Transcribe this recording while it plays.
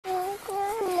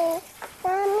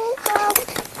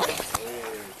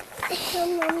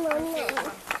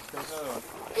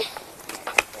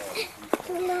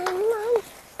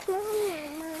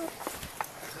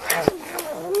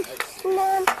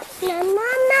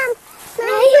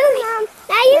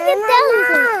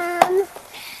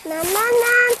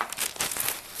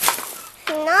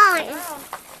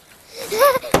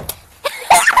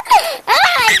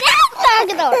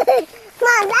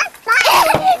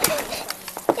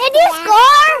Did you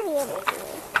score?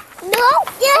 No,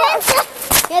 you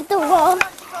hit the wall.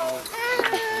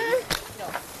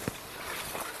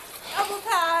 Elbow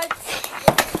pads.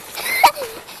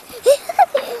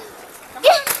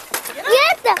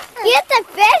 You have to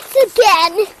fix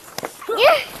again.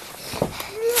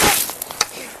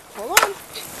 Hold on.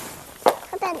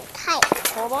 Hold on tight.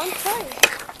 Hold on tight.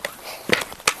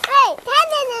 Hey,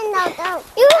 no.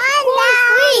 You scored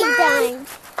 3 times.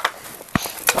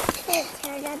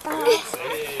 Turn it off.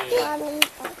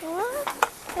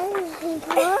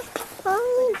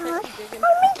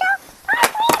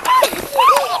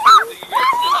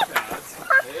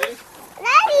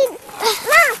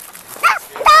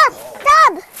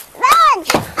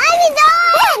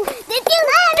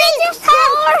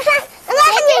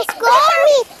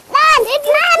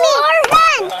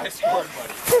 I scored,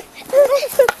 buddy.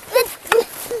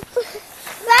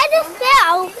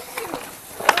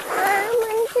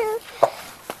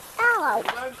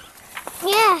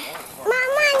 Yeah.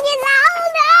 Mama, get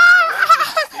louder!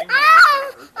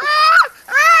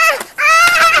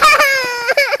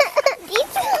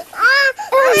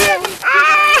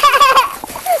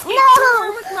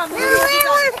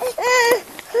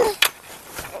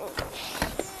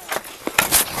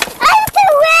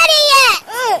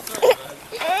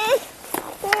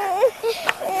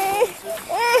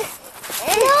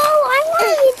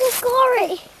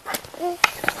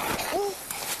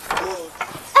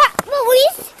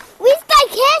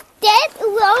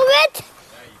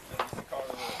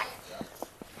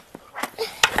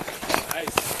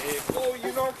 Oh, you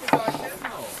knocked it back in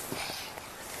now.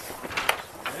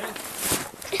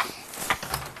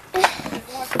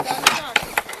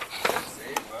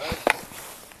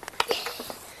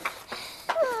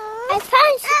 I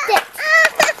punched it.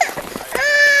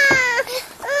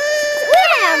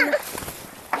 Swim.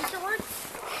 Mr. Words?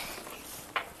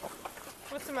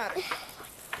 What's the matter?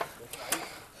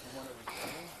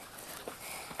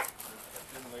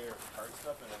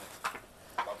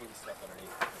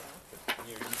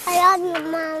 I love you,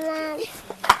 Mama.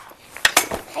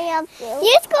 I love you.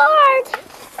 You scored.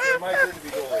 My turn to be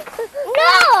goalie.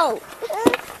 No.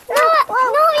 No,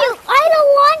 you. I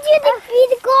don't want you to be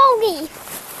the goalie.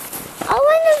 I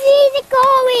want to be the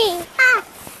goalie.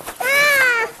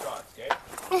 Shots, okay?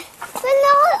 But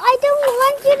no, I don't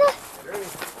want you to.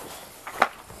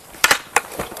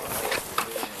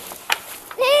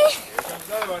 Here comes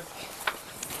another one.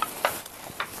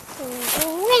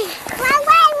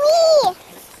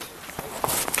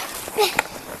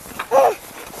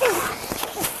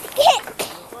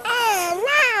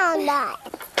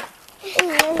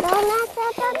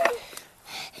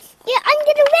 Yeah, I'm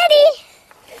getting ready.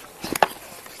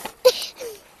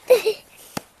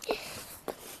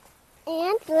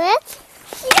 And let's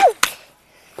shoot.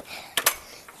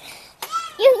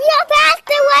 You passed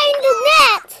away in the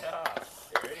net.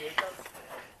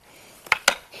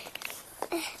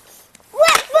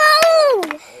 What phone?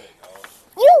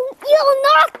 You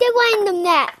knocked it away in the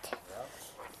net.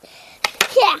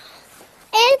 Yeah.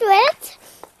 And let's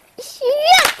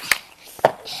shoot.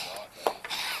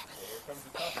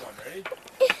 Ready?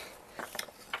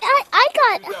 I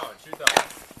got. Shoot that one.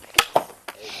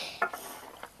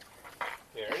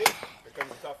 Okay, ready? Here comes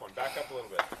the tough one. Back up a little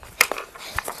bit.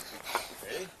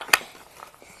 Ready?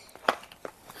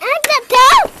 And the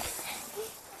top.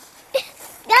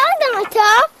 That was not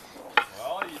tough.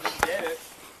 Well, you didn't get it.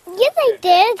 Yes, I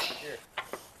did. Here.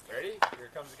 Ready? Here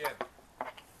it comes again.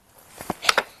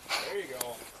 There you go.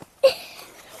 Now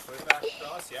put it back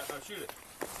across. Yeah, now shoot it.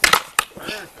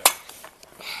 Perfect.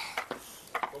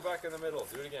 Go back in the middle.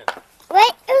 Do it again.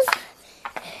 Wait, it was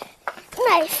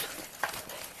nice.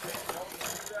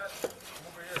 Come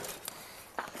over here.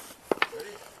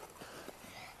 Ready?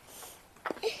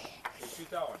 Okay, shoot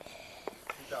that one.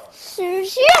 Shoot that one.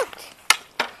 Shoot.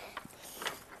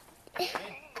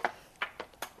 Ready?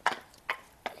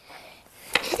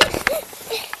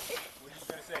 What are you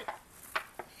going to say?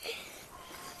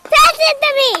 Pass it to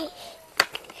me.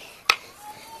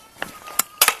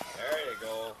 There you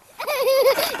go.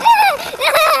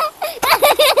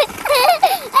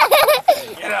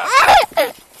 Get up.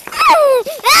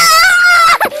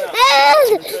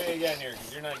 Let me try it again here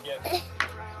because you're not getting it.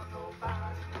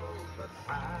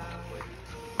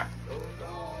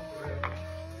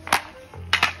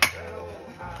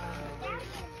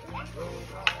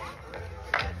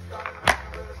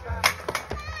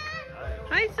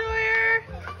 Hi, Sawyer.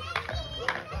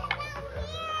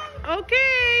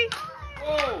 Okay.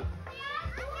 Whoa!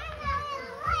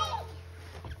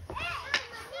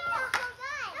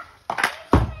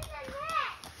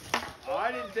 Oh,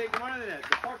 I didn't take one of the net.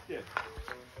 The puck did.